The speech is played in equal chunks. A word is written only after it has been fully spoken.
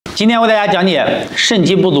今天为大家讲解肾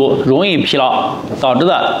气不足、容易疲劳导致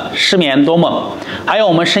的失眠多梦，还有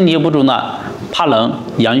我们肾气不足呢，怕冷、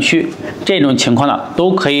阳虚这种情况呢，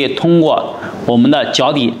都可以通过我们的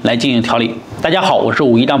脚底来进行调理。大家好，我是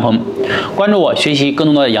武医张鹏，关注我，学习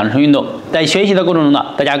更多的养生运动。在学习的过程中呢，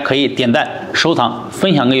大家可以点赞、收藏、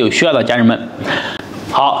分享给有需要的家人们。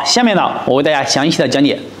好，下面呢，我为大家详细的讲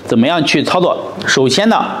解怎么样去操作。首先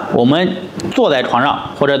呢，我们坐在床上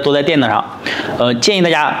或者坐在垫子上，建议大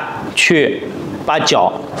家去把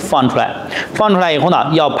脚放出来。放出来以后呢，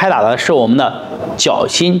要拍打的是我们的脚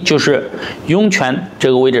心，就是涌泉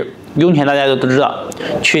这个位置。涌泉大家都知道，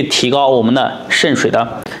去提高我们的肾水的。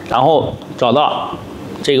然后找到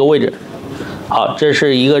这个位置，好，这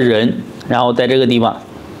是一个人，然后在这个地方，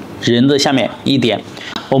人的下面一点。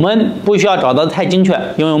我们不需要找得太精确，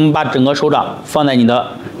因为我们把整个手掌放在你的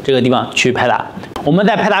这个地方去拍打。我们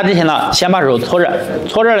在拍打之前呢，先把手搓热，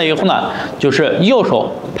搓热了以后呢，就是右手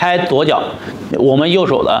拍左脚，我们右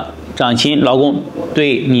手的掌心劳宫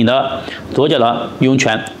对你的左脚的涌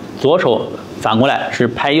泉，左手反过来是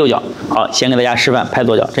拍右脚。好，先给大家示范拍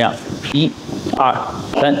左脚，这样1、2、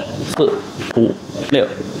3、4、5、6、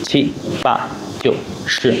7、8、9、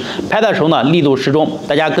10。拍的时候呢，力度适中，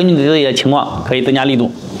大家根据自己的情况可以增加力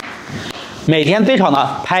度。每天最少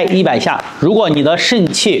呢拍100下。如果你的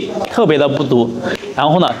肾气特别的不足，然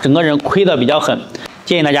后呢整个人亏的比较狠，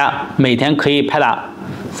建议大家每天可以拍打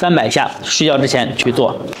300下，睡觉之前去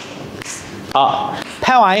做。好，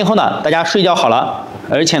拍完以后呢，大家睡觉好了，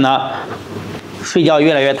而且呢睡觉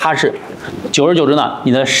越来越踏实，久而久之呢，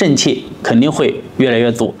你的肾气肯定会越来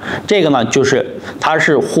越足。这个呢，它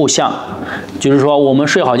是互相，就是说我们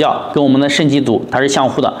睡好觉跟我们的肾气足它是相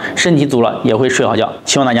互的，肾气足了也会睡好觉。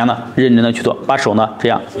希望大家呢认真的去做，把手呢这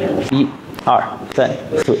样1、2、3、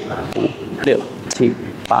4、5、6、7、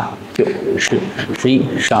8、9、10、11、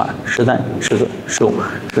12、13、14、15、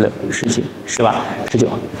16、17、18、19、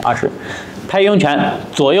20。拍涌泉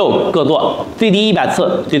左右各做，最低100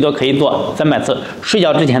次，最多可以做300次。睡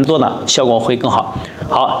觉之前做呢，效果会更好。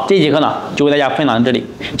好，这节课呢就为大家分享到这里。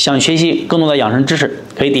想学习更多的养生知识，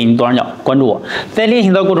可以点击左上角关注我。在练习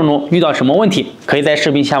的过程中遇到什么问题，可以在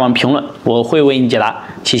视频下方评论，我会为你解答。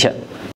谢谢。